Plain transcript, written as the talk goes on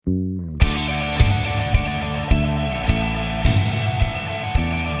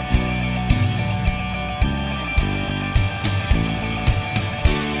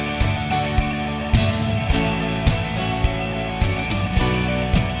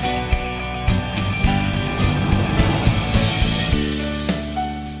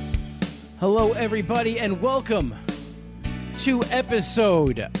Hello, everybody, and welcome to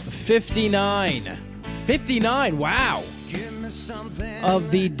episode 59. 59, wow,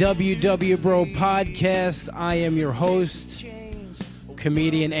 of the WW Bro podcast. I am your host,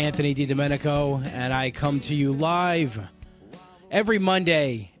 comedian Anthony DiDomenico, and I come to you live every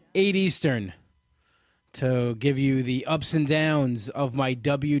Monday, 8 Eastern, to give you the ups and downs of my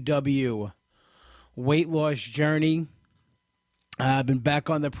WW weight loss journey. I've been back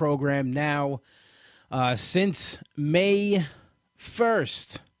on the program now since May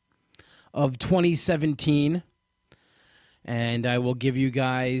 1st of 2017, and I will give you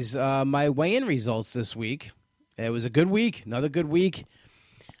guys my weigh-in results this week. It was a good week, another good week.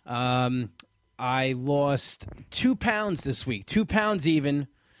 I lost 2 pounds this week, 2 pounds even,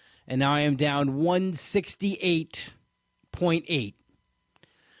 and now I am down 168.8,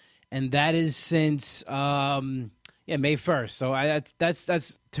 and that is since May 1st. So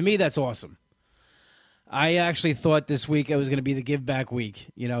that's to me, that's awesome. I actually thought this week it was going to be the give back week.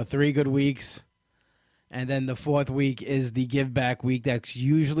 3 good weeks, and then the 4th week is the give back week. That's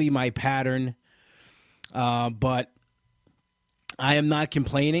usually my pattern. But I am not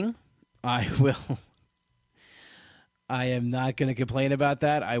complaining. I am not going to complain about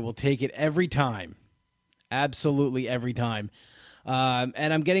that. I will take it every time. Absolutely every time.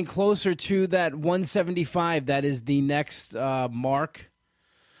 And I'm getting closer to that 175. That is the next mark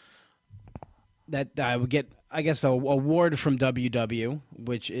that I would get, I guess, a award from WW,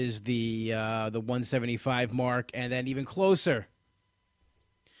 which is the 175 mark, and then even closer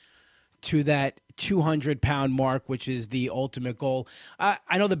to that 200-pound mark, which is the ultimate goal.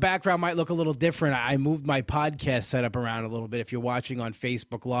 I know the background might look a little different. I moved my podcast setup around a little bit if you're watching on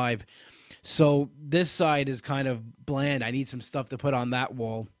Facebook Live. So this side is kind of bland. I need some stuff to put on that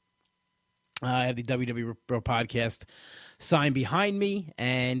wall. I have the WW Bro podcast sign behind me,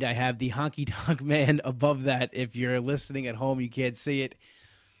 and I have the Honky Tonk Man above that. If you're listening at home, you can't see it.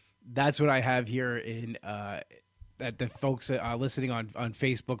 That's what I have here in that the folks listening on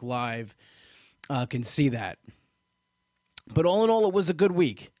Facebook Live can see that. But all in all, it was a good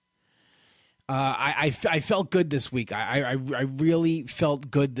week. I felt good this week. I really felt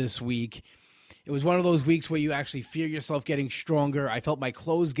good this week. It was one of those weeks where you actually feel yourself getting stronger. I felt my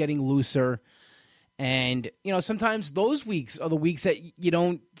clothes getting looser. And, sometimes those weeks are the weeks that you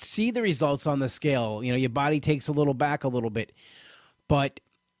don't see the results on the scale. Your body takes a little back a little bit. But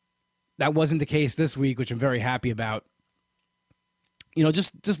that wasn't the case this week, which I'm very happy about.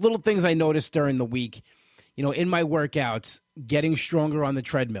 Just little things I noticed during the week. In my workouts, getting stronger on the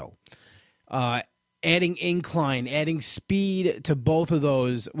treadmill. Adding incline, adding speed to both of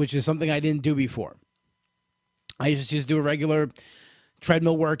those, which is something I didn't do before. I used to just do a regular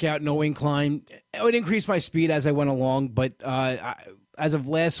treadmill workout, no incline. It would increase my speed as I went along, but as of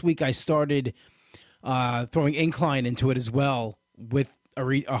last week, I started throwing incline into it as well with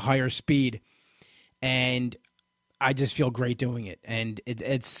a higher speed, and I just feel great doing it. And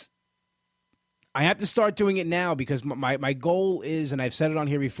it's I have to start doing it now because my goal is, and I've said it on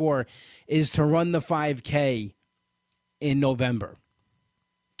here before, is to run the 5K in November.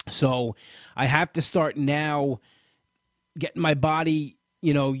 So I have to start now getting my body,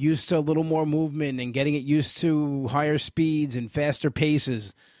 used to a little more movement and getting it used to higher speeds and faster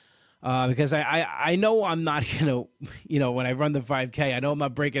paces. Because I know I'm not going to, when I run the 5K, I know I'm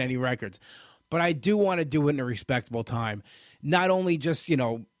not breaking any records. But I do want to do it in a respectable time. Not only just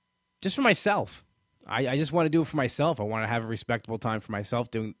for myself. I just want to do it for myself. I want to have a respectable time for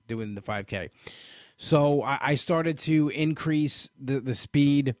myself doing the 5K. So I started to increase the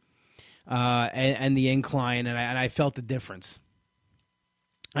speed and the incline, and I felt the difference.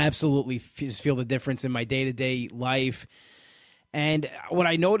 I absolutely just feel the difference in my day-to-day life. And what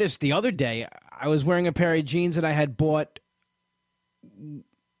I noticed the other day, I was wearing a pair of jeans that I had bought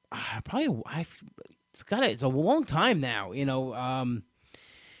it's a long time now,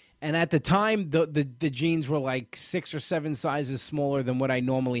 and at the time, the jeans were like 6 or 7 sizes smaller than what I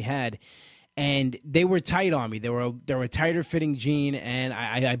normally had, and they were tight on me. They were a tighter fitting jean, and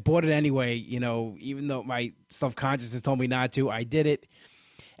I bought it anyway. Even though my self-consciousness told me not to, I did it.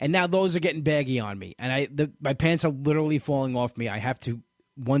 And now those are getting baggy on me, and my pants are literally falling off me. I have to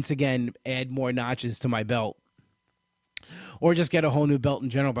once again add more notches to my belt, or just get a whole new belt in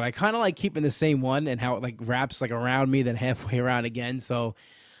general. But I kind of like keeping the same one and how it wraps around me, then halfway around again. So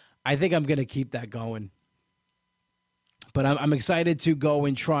I think I'm going to keep that going. But I'm excited to go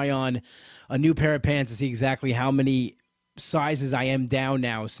and try on a new pair of pants to see exactly how many sizes I am down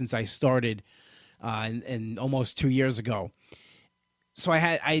now since I started and almost 2 years ago. So I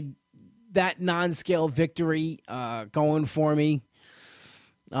had that non-scale victory going for me.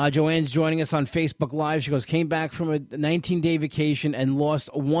 Joanne's joining us on Facebook Live. She goes, came back from a 19-day vacation and lost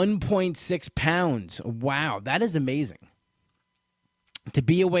 1.6 pounds. Wow, that is amazing. To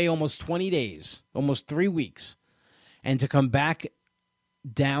be away almost 20 days, almost 3 weeks, and to come back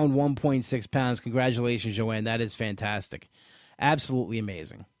down 1.6 pounds. Congratulations, Joanne. That is fantastic. Absolutely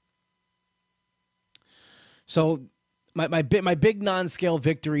amazing. So my big non-scale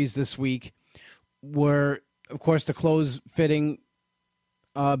victories this week were, of course, the clothes fitting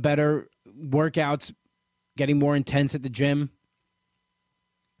better, workouts getting more intense at the gym.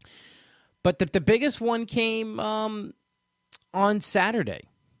 But the biggest one came on Saturday.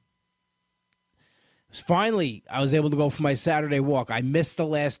 Finally, I was able to go for my Saturday walk. I missed the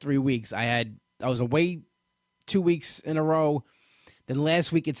last 3 weeks. I was away 2 weeks in a row. Then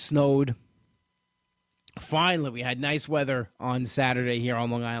last week it snowed. Finally, we had nice weather on Saturday here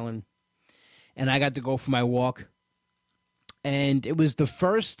on Long Island. And I got to go for my walk. And it was the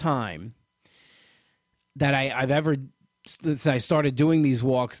first time that I've ever, since I started doing these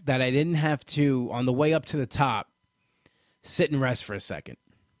walks, that I didn't have to, on the way up to the top, sit and rest for a second.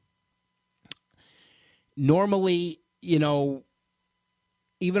 Normally, even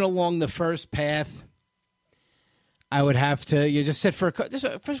along the first path, I would have to just sit for a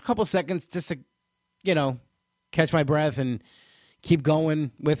couple seconds just to, catch my breath and keep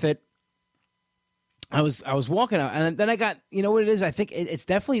going with it. I was walking out, and then I got, what it is? I think it's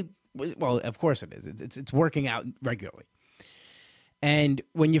definitely, well, of course it is. It's working out regularly. And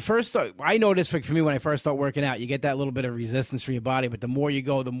when you first start, I noticed for me when I first start working out, you get that little bit of resistance for your body, but the more you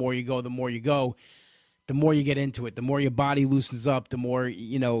go, the more you go, the more you go, the more you get into it, the more your body loosens up, the more,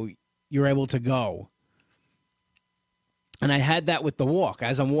 you're able to go. And I had that with the walk.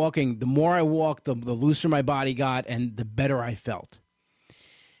 As I'm walking, the more I walked, the looser my body got and the better I felt.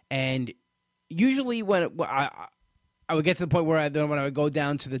 And usually when I would get to the point where when I would go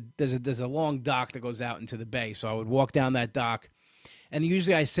down to there's a long dock that goes out into the bay. So I would walk down that dock, and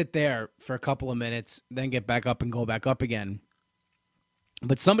usually I sit there for a couple of minutes, then get back up and go back up again.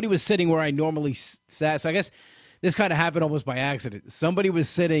 But somebody was sitting where I normally sat. So I guess this kind of happened almost by accident. Somebody was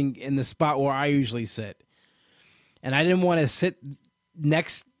sitting in the spot where I usually sit. And I didn't want to sit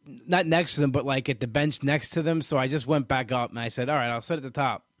not next to them, but like at the bench next to them. So I just went back up and I said, all right, I'll sit at the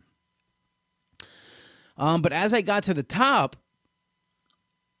top. But as I got to the top,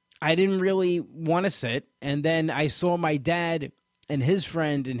 I didn't really want to sit. And then I saw my dad and his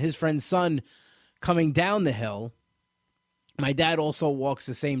friend's son coming down the hill. My dad also walks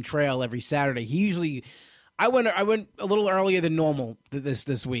the same trail every Saturday. I went a little earlier than normal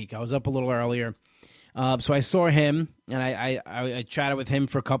this week. I was up a little earlier. So I saw him, and I chatted with him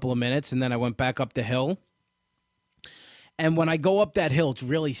for a couple of minutes, and then I went back up the hill. And when I go up that hill, it's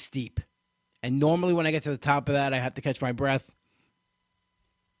really steep. And normally when I get to the top of that, I have to catch my breath.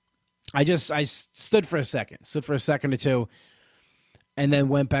 I stood for a second or two, and then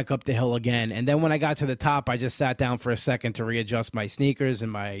went back up the hill again. And then when I got to the top, I just sat down for a second to readjust my sneakers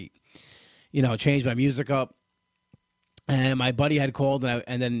and change my music up. And my buddy had called,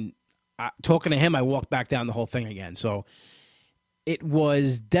 and then talking to him, I walked back down the whole thing again. So it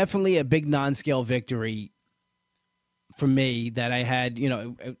was definitely a big non-scale victory for me that I had,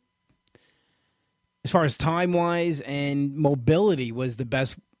 as far as time-wise and mobility was the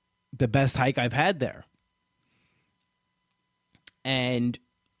best hike I've had there. And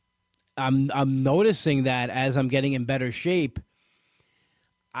I'm noticing that as I'm getting in better shape,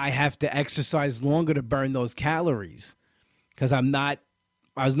 I have to exercise longer to burn those calories because I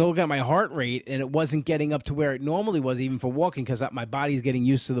was looking at my heart rate, and it wasn't getting up to where it normally was, even for walking, because my body's getting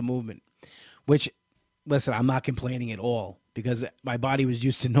used to the movement. Which, listen, I'm not complaining at all, because my body was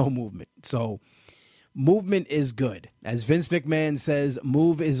used to no movement. So, movement is good. As Vince McMahon says,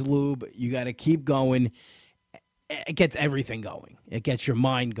 move is lube. You got to keep going. It gets everything going. It gets your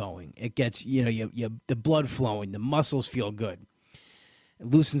mind going. It gets, the blood flowing. The muscles feel good. It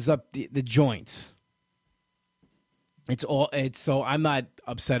loosens up the joints. So I'm not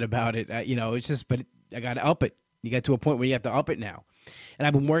upset about it. It's just, but I got to up it. You get to a point where you have to up it now. And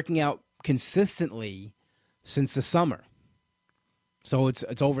I've been working out consistently since the summer. So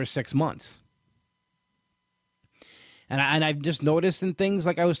it's over 6 months. And I've just noticed in things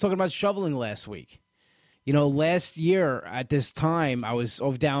like I was talking about shoveling last week. Last year at this time, I was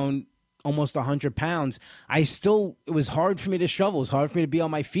down almost 100 pounds. It was hard for me to shovel. It was hard for me to be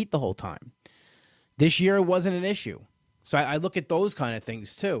on my feet the whole time. This year, it wasn't an issue. So I look at those kind of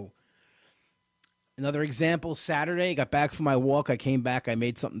things, too. Another example, Saturday, I got back from my walk. I came back. I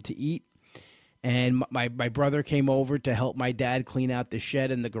made something to eat. And my brother came over to help my dad clean out the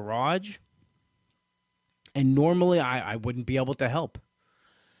shed and the garage. And normally, I wouldn't be able to help.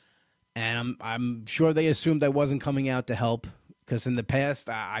 And I'm sure they assumed I wasn't coming out to help because in the past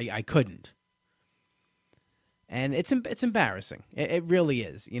I couldn't. And it's embarrassing. It really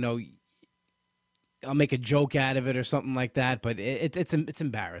is. You know, I'll make a joke out of it or something like that, but it's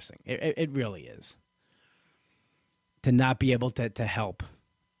embarrassing. It really is to not be able to help.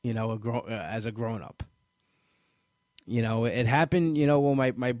 You know, as a grown up. You know, it happened. You know,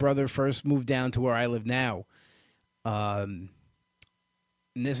 when my brother first moved down to where I live now. And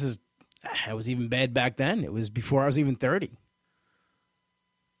it was even bad back then. It was before I was even 30.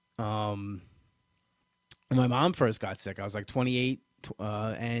 When my mom first got sick, I was like 28,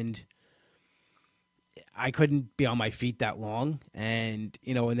 and I couldn't be on my feet that long. And,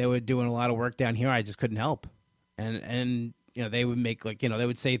 you know, when they were doing a lot of work down here, I just couldn't help. And you know, they would make like, you know, they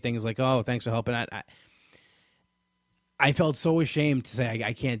would say things like, oh, thanks for helping out. I felt so ashamed to say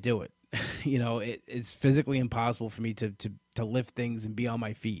I can't do it. You know, it's physically impossible for me to lift things and be on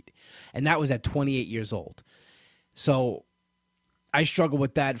my feet. And that was at 28 years old. So I struggled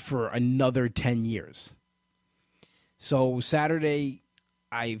with that for another 10 years. So Saturday,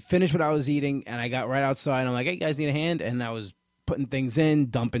 I finished what I was eating, and I got right outside. And I'm like, hey, guys, need a hand? And I was putting things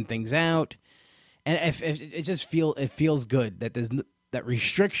in, dumping things out. And if it just feels good that that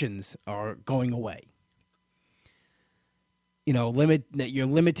restrictions are going away. You know, that your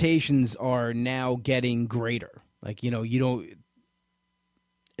limitations are now getting greater. Like, you know, you don't.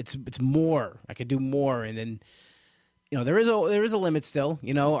 It's more. I could do more, and then, you know, there is a limit still.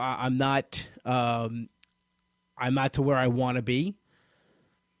 You know, I'm not to where I want to be,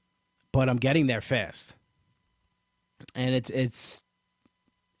 but I'm getting there fast, and it's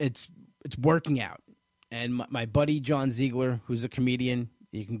working out. And my buddy John Ziegler, who's a comedian,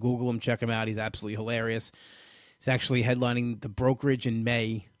 you can Google him, check him out. He's absolutely hilarious. He's actually headlining the Brokerage in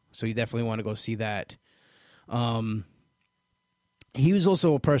May, so you definitely want to go see that. He was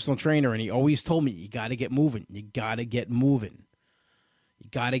also a personal trainer, and he always told me, you got to get moving. You got to get moving. You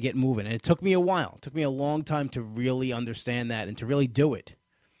got to get moving. And it took me a while. It took me a long time to really understand that and to really do it.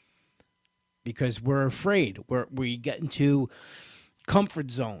 Because we're afraid. We get into comfort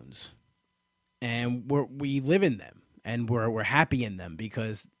zones, and we live in them, and we're happy in them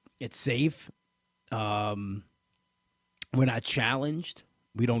because it's safe. We're not challenged.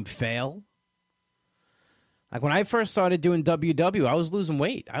 We don't fail. Like when I first started doing WW, I was losing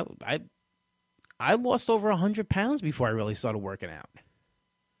weight. I lost over 100 pounds before I really started working out.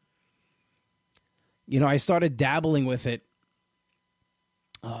 You know, I started dabbling with it,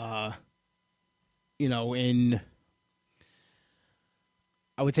 you know, in,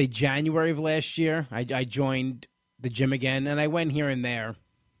 I would say January of last year. I joined the gym again, and I went here and there.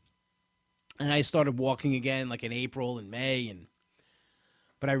 And I started walking again like in April and May,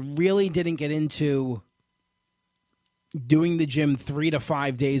 but I really didn't get into doing the gym 3 to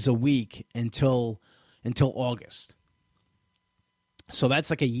 5 days a week until August. So that's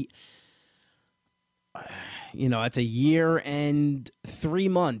like that's a year and 3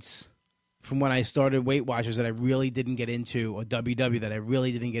 months from when I started Weight Watchers that I really didn't get into, or WW that I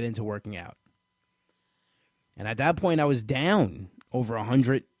really didn't get into working out. And at that point, I was down over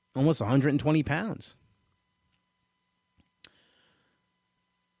 100. Almost 120 pounds.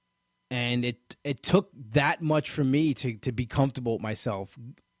 And it took that much for me to be comfortable with myself.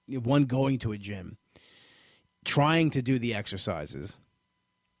 One, going to a gym, trying to do the exercises.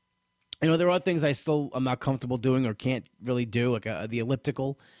 You know, there are things I'm not comfortable doing or can't really do. Like the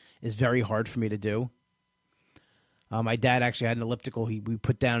elliptical is very hard for me to do. My dad actually had an elliptical we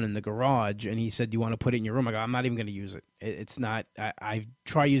put down in the garage, and he said, do you want to put it in your room? I go, I'm not even going to use it. It's not, I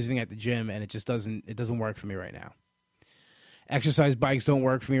try using it at the gym, and it just doesn't work for me right now. Exercise bikes don't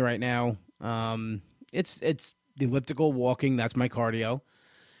work for me right now. It's the elliptical, walking, that's my cardio,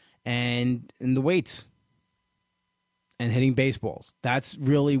 and the weights and hitting baseballs. That's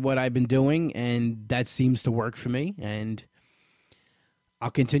really what I've been doing, and that seems to work for me, and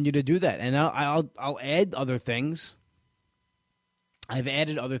I'll continue to do that. And I'll add other things. I've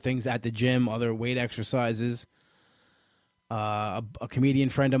added other things at the gym, other weight exercises. A comedian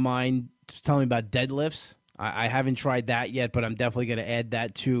friend of mine was telling me about deadlifts. I haven't tried that yet, but I'm definitely going to add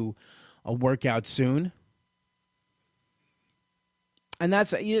that to a workout soon. And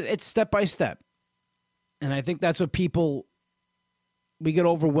it's step by step. And I think that's what we get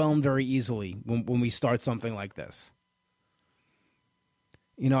overwhelmed very easily when we start something like this.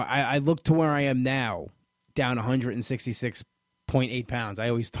 You know, I look to where I am now, down 166.8 pounds. I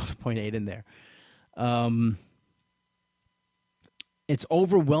always throw the 0.8 in there. It's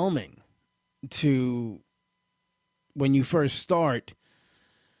overwhelming when you first start,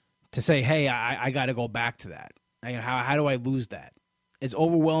 to say, hey, I got to go back to that. How do I lose that? It's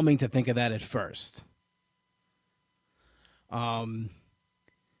overwhelming to think of that at first. You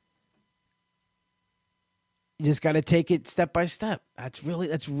just got to take it step by step.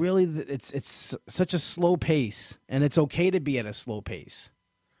 It's such a slow pace, and it's okay to be at a slow pace.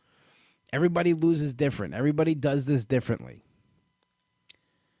 Everybody loses different. Everybody does this differently.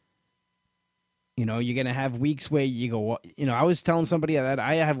 You know, you're going to have weeks where you go, you know, I was telling somebody that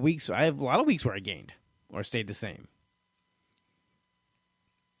I have a lot of weeks where I gained or stayed the same.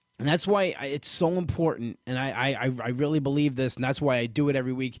 And that's why it's so important, and I really believe this, and that's why I do it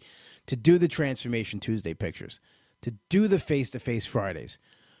every week, to do the Transformation Tuesday pictures, to do the face-to-face Fridays,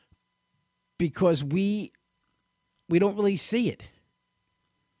 because we don't really see it.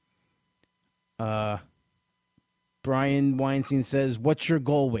 Brian Weinstein says, what's your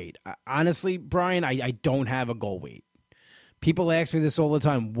goal weight? Honestly, Brian, I don't have a goal weight. People ask me this all the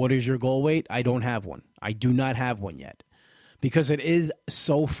time. What is your goal weight? I don't have one. I do not have one yet, because it is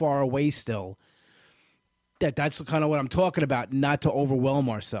so far away still that's kind of what I'm talking about, not to overwhelm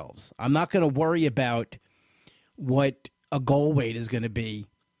ourselves. I'm not going to worry about what a goal weight is going to be.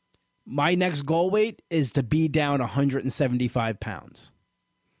 My next goal weight is to be down 175 pounds.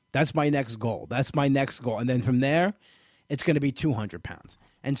 That's my next goal. That's my next goal. And then from there, it's going to be 200 pounds.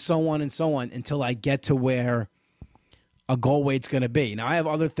 And so on until I get to where a goal weight's going to be. Now, I have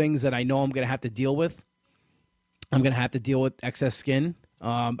other things that I know I'm going to have to deal with. I'm going to have to deal with excess skin.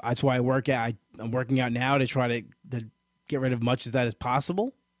 That's why I work out. I'm working out now to try to get rid of much of that as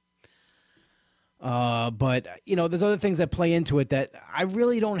possible. But, you know, there's other things that play into it that I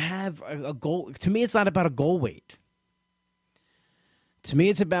really don't have a goal. To me, it's not about a goal weight. To me,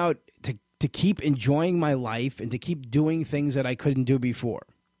 it's about to keep enjoying my life and to keep doing things that I couldn't do before.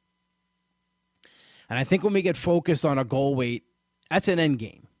 And I think when we get focused on a goal weight, that's an end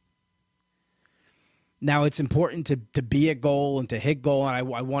game. Now, it's important to be at goal and to hit goal, and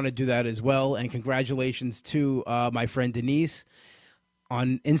I want to do that as well. And congratulations to my friend Denise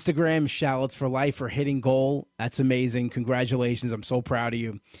on Instagram, Shallots for Life, for hitting goal. That's amazing. Congratulations. I'm so proud of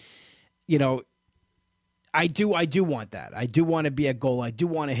you. You know, I do want that. I do want to be at goal. I do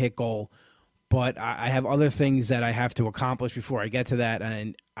want to hit goal, but I have other things that I have to accomplish before I get to that,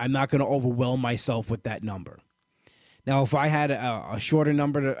 and I'm not going to overwhelm myself with that number. Now, if I had a shorter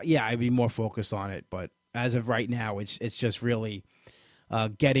number, I'd be more focused on it. But as of right now, it's just really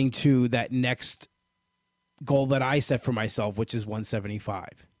getting to that next goal that I set for myself, which is 175.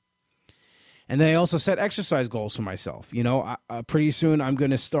 And then I also set exercise goals for myself. You know, pretty soon I'm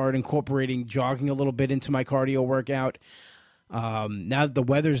going to start incorporating jogging a little bit into my cardio workout. Now that the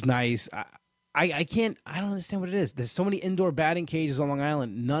weather's nice, I don't understand what it is. There's so many indoor batting cages on Long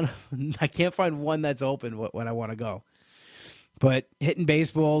Island. I can't find one that's open when I want to go. But hitting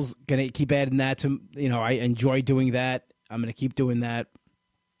baseballs, going to keep adding that to, you know, I enjoy doing that. I'm going to keep doing that.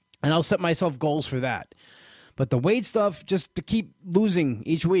 And I'll set myself goals for that. But the weight stuff, just to keep losing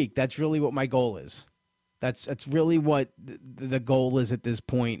each week, that's really what my goal is. That's really what the goal is at this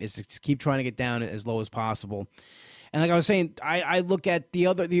point, is to keep trying to get down as low as possible. And like I was saying, I look at the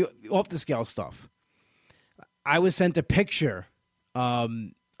off-the-scale stuff. I was sent a picture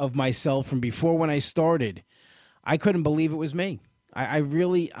of myself from before when I started. I couldn't believe it was me.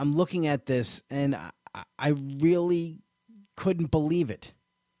 I'm looking at this, and I really couldn't believe it.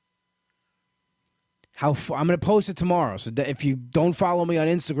 I'm going to post it tomorrow. So if you don't follow me on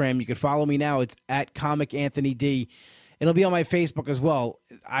Instagram, you can follow me now. It's at Comic Anthony D. It'll be on my Facebook as well.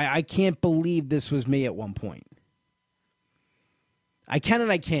 I can't believe this was me at one point. I can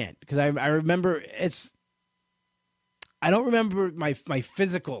and I can't, because I remember I don't remember my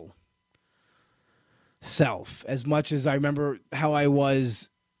physical self as much as I remember how I was,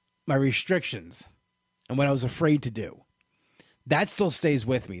 my restrictions and what I was afraid to do. That still stays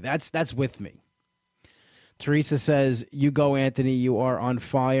with me. That's with me. Teresa says, you go, Anthony. You are on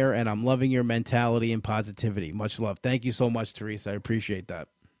fire, and I'm loving your mentality and positivity. Much love. Thank you so much, Teresa. I appreciate that.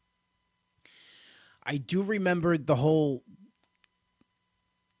 I do remember the whole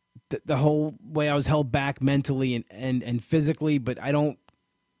way I was held back mentally and physically, but I don't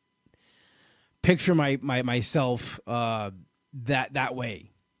picture myself that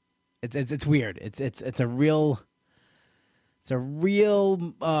way. It's weird. It's a real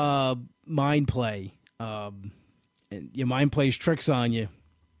mind play. And your mind plays tricks on you.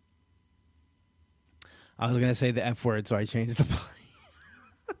 I was gonna say the F word, so I changed the play.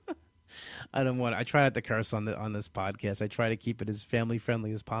 I try not to curse on this podcast. I try to keep it as family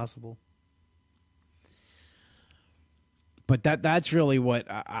friendly as possible. But that's really what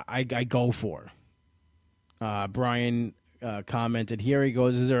I go for. Brian commented here. He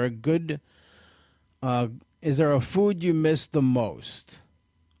goes, "Is there a good Is there a food you miss the most?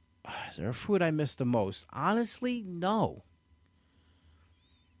 Is there a food I miss the most? Honestly, no.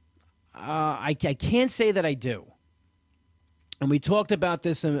 I can't say that I do. And we talked about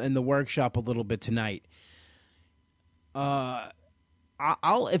this in the workshop a little bit tonight. If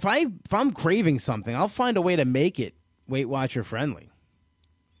I'm craving something, I'll find a way to make it Weight Watcher friendly.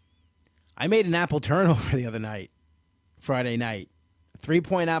 I made an apple turnover the other night, Friday night.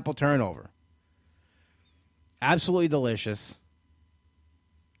 3-point apple turnover. Absolutely delicious.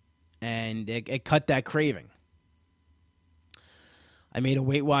 And it cut that craving. I made a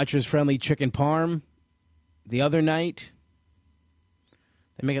Weight Watchers friendly chicken parm the other night.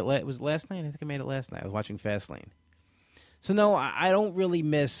 I make it was it last night? I think I made it last night. I was watching Fastlane. So no, I don't really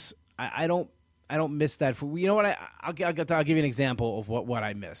miss. I don't miss that food. You know what? I'll give you an example of what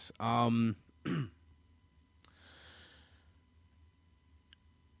I miss.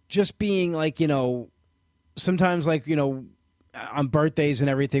 Just being like, sometimes like, on birthdays and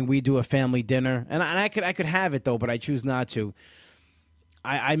everything, we do a family dinner, and I could have it though, but I choose not to.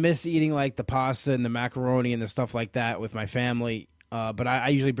 I miss eating like the pasta and the macaroni and the stuff like that with my family, but I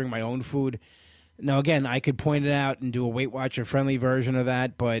usually bring my own food. Now, again, I could point it out and do a Weight Watcher friendly version of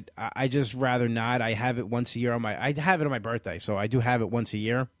that, but I just rather not. I have it once a year I have it on my birthday, so I do have it once a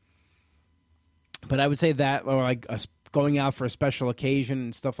year. But I would say that, or like going out for a special occasion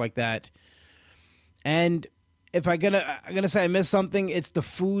and stuff like that. And if I'm gonna say I miss something, it's the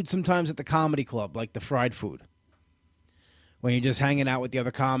food sometimes at the comedy club, like the fried food. When you're just hanging out with the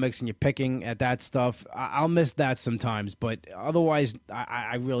other comics and you're picking at that stuff, I'll miss that sometimes. But otherwise,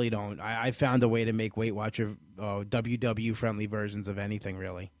 I really don't. I found a way to make Weight Watcher WW friendly versions of anything,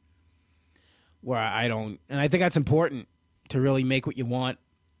 really. Where I don't, and I think that's important to really make what you want.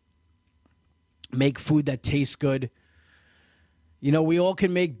 Make food that tastes good. We all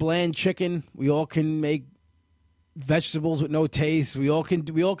can make bland chicken. We all can make vegetables with no taste. We all can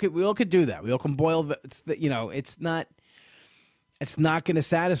do that. We all can boil. It's not going to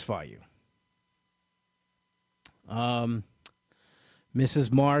satisfy you.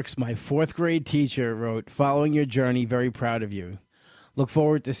 Mrs. Marks, my 4th grade teacher, wrote, "Following your journey, very proud of you. Look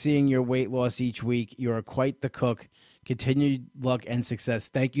forward to seeing your weight loss each week. You are quite the cook. Continued luck and success."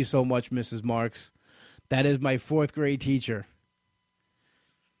 Thank you so much, Mrs. Marks. That is my 4th grade teacher.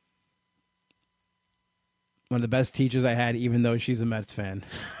 One of the best teachers I had, even though she's a Mets fan.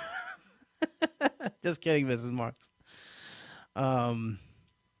 Just kidding, Mrs. Marks.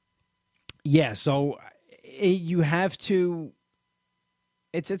 So you have to.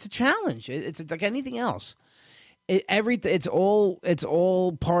 It's a challenge. It's like anything else. It's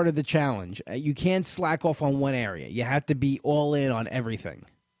all part of the challenge. You can't slack off on one area. You have to be all in on everything.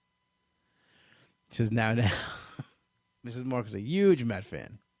 She says now. Mrs. Mark is a huge Met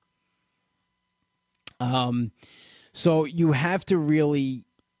fan. So you have to really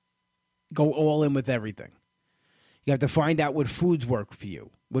go all in with everything. You have to find out what foods work for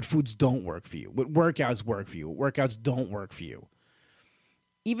you, what foods don't work for you, what workouts work for you, what workouts don't work for you.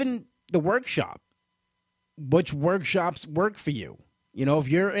 Even the workshop, which workshops work for you. If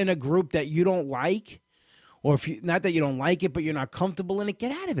you're in a group that you don't like, or not that you don't like it, but you're not comfortable in it,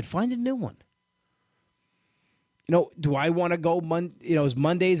 get out of it. Find a new one. Do I want to go? Is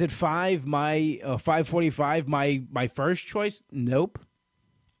Mondays at 5 my 5:45 my first choice? Nope,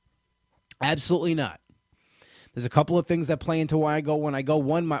 absolutely not. There's a couple of things that play into why I go when I go.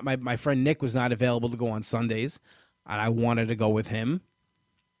 One, my friend Nick was not available to go on Sundays, and I wanted to go with him.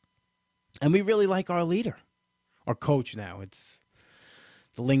 And we really like our leader, our coach now.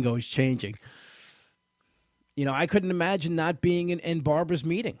 The lingo is changing. I couldn't imagine not being in Barbara's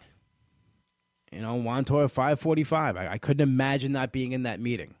meeting. Wantor 5:45. I couldn't imagine not being in that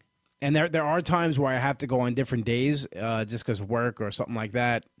meeting. And there are times where I have to go on different days just because of work or something like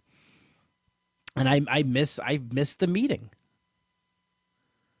that. And I miss the meeting.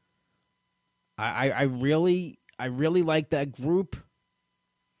 I really like that group.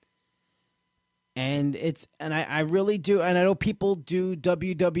 And I really do, and I know people do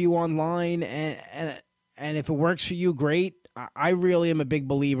WW online, and if it works for you, great. I really am a big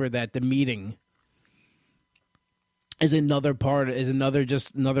believer that the meeting is another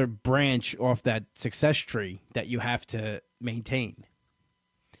branch off that success tree that you have to maintain.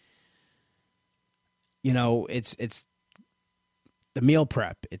 It's the meal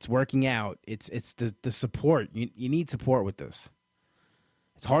prep, it's working out, it's the support. You need support with this.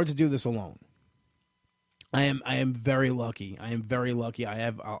 It's hard to do this alone. I am very lucky. I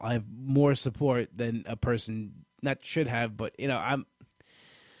have more support than a person that should have, but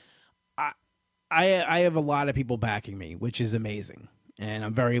I have a lot of people backing me, which is amazing. And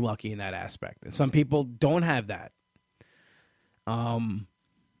I'm very lucky in that aspect. And some people don't have that. And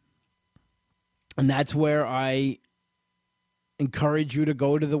that's where I encourage you to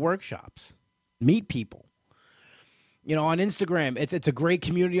go to the workshops, meet people. You know, on Instagram, it's a great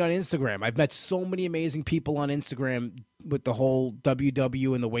community on Instagram. I've met so many amazing people on Instagram with the whole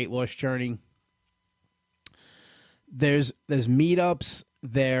WW and the weight loss journey. There's meetups.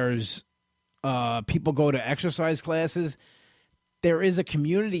 There's people go to exercise classes. There is a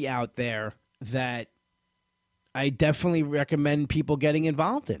community out there that I definitely recommend people getting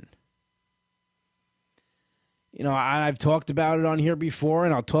involved in. You know, I've talked about it on here before,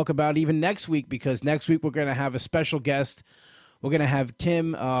 and I'll talk about it even next week, because next week we're going to have a special guest. We're going to have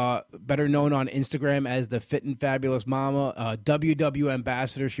Kim, better known on Instagram as the Fit and Fabulous Mama, WW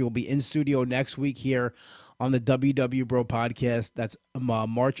ambassador. She will be in studio next week here on the WW Bro podcast. That's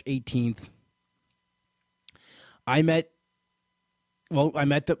March 18th. I met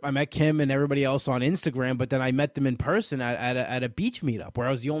Kim and everybody else on Instagram, but then I met them in person at a beach meetup where I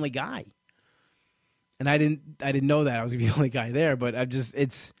was the only guy. And I didn't know that I was gonna be the only guy there, but then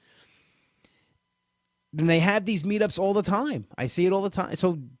they have these meetups all the time. I see it all the time.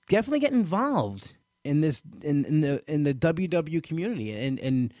 So definitely get involved in this in the WW community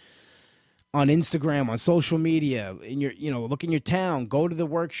and on Instagram, on social media, look in your town, go to the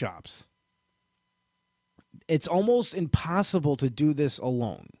workshops. It's almost impossible to do this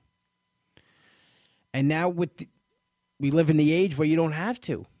alone. And now we live in the age where you don't have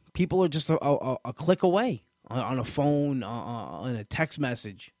to. People are just a click away on a phone, on a text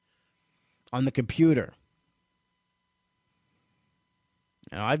message, on the computer.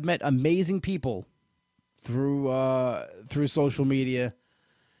 Now, I've met amazing people through social media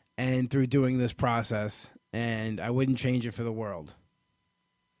and through doing this process, and I wouldn't change it for the world.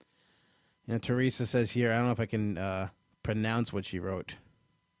 You know, Teresa says here, I don't know if I can pronounce what she wrote.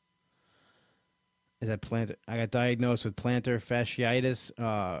 Is that plantar? I got diagnosed with plantar fasciitis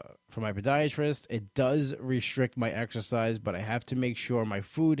from my podiatrist. It does restrict my exercise, but I have to make sure my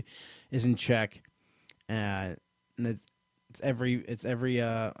food is in check. And it's every.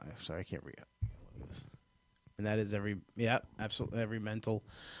 Sorry, I can't read this. And that is absolutely every mental.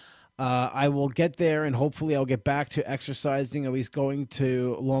 I will get there, and hopefully I'll get back to exercising, at least going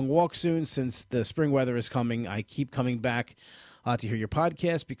to long walks soon, since the spring weather is coming. I keep coming back to hear your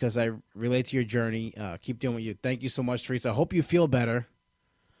podcast because I relate to your journey. Keep doing what you. Thank you so much, Teresa. I hope you feel better.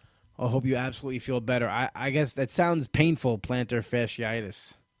 I hope you absolutely feel better. I guess that sounds painful, plantar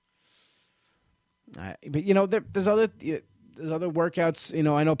fasciitis. But you know, there's other workouts. You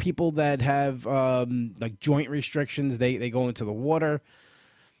know, I know people that have like joint restrictions. They go into the water.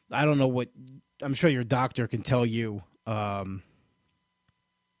 I don't know what. I'm sure your doctor can tell you. You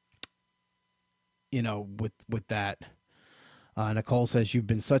know, with that. Nicole says, you've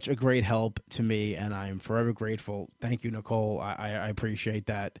been such a great help to me, and I am forever grateful. Thank you, Nicole. I appreciate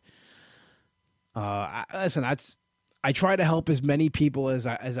that. Listen, I try to help as many people as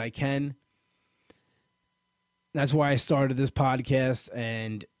I can. That's why I started this podcast,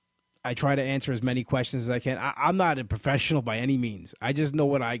 and I try to answer as many questions as I can. I'm not a professional by any means. I just know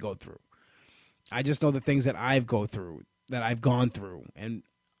what I go through. I just know the things that I've gone through, and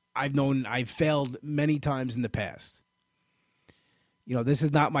I've failed many times in the past. You know, this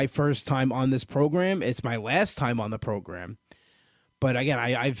is not my first time on this program. It's my last time on the program. But again,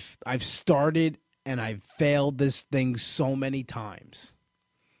 I've started and I've failed this thing so many times.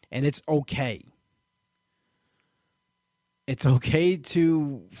 And it's okay. It's okay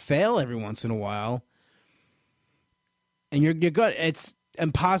to fail every once in a while. And you're good. It's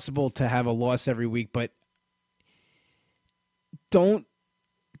impossible to have a loss every week, but don't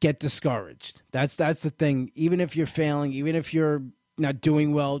get discouraged. That's the thing. Even if you're failing, even if you're not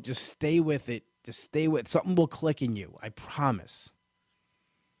doing well, just stay with it. Something will click in you. I promise.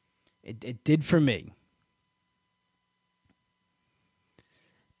 It did for me.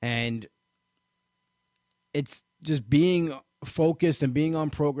 And it's just being focused and being on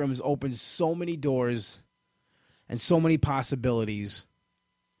programs opens so many doors and so many possibilities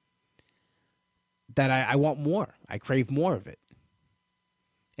that I want more. I crave more of it.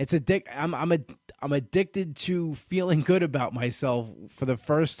 It's I'm addicted to feeling good about myself for the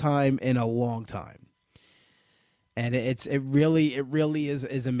first time in a long time, and it really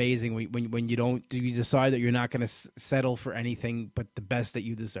is amazing when you decide that you're not going to settle for anything but the best that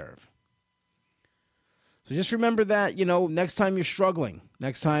you deserve. So just remember that, you know, next time you're struggling,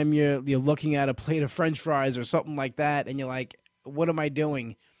 next time you're looking at a plate of French fries or something like that, and you're like, "What am I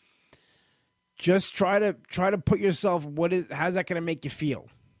doing?" Just try to put yourself. How's that going to make you feel?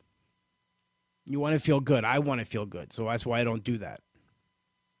 You want to feel good. I want to feel good, so that's why I don't do that.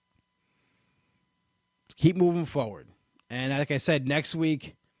 keep moving forward. And like I said, next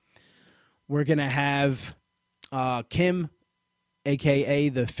week we're going to have Kim, a.k.a.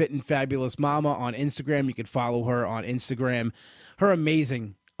 the Fit and Fabulous Mama, on Instagram. You can follow her on Instagram. Her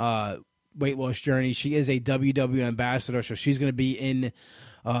amazing weight loss journey. She is a WW ambassador, so she's going to be in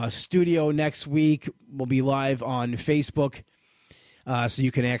studio next week. We'll be live on Facebook, so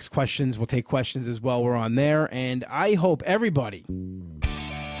you can ask questions. We'll take questions as well. We're on there. And I hope everybody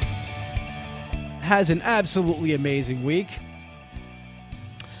has an absolutely amazing week.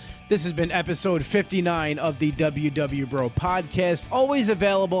 This has been episode 59 of the WW Bro podcast. Always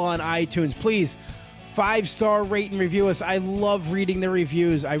available on iTunes. Please, 5-star rate and review us. I love reading the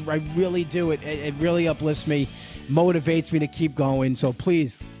reviews. I really do. It really uplifts me, motivates me to keep going. So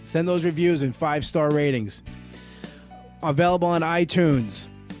please, send those reviews and 5-star ratings. Available on iTunes,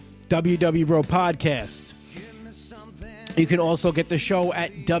 WW Bro podcast. You can also get the show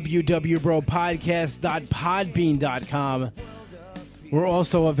at www.bropodcast.podbean.com. We're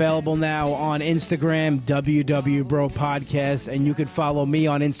also available now on Instagram, WW Bro Podcast, and you can follow me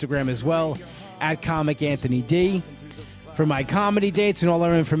on Instagram as well, at Comic Anthony D. For my comedy dates and all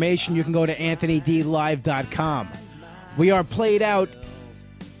our information, you can go to AnthonyDLive.com. We are played out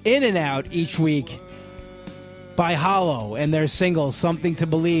in and out each week by Hollow and their single, Something to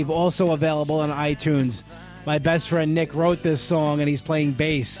Believe, also available on iTunes. My best friend Nick wrote this song, and he's playing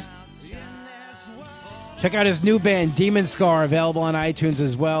bass. Check out his new band, Demon Scar, available on iTunes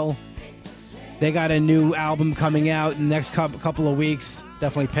as well. They got a new album coming out in the next couple of weeks.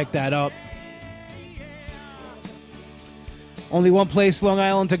 Definitely pick that up. Only one place, Long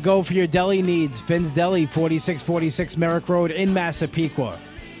Island, to go for your deli needs. Finn's Deli, 4646 Merrick Road in Massapequa.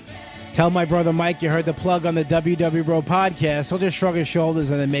 Tell my brother Mike you heard the plug on the WW Bro podcast. He'll just shrug his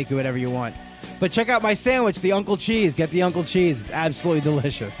shoulders and then make it whatever you want. But check out my sandwich, the Uncle Cheese. Get the Uncle Cheese. It's absolutely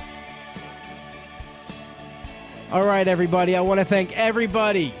delicious. All right, everybody. I want to thank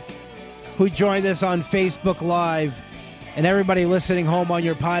everybody who joined us on Facebook Live and everybody listening home on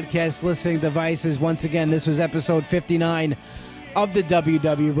your podcast listening devices. Once again, this was episode 59 of the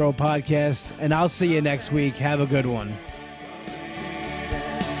WW Bro podcast, and I'll see you next week. Have a good one.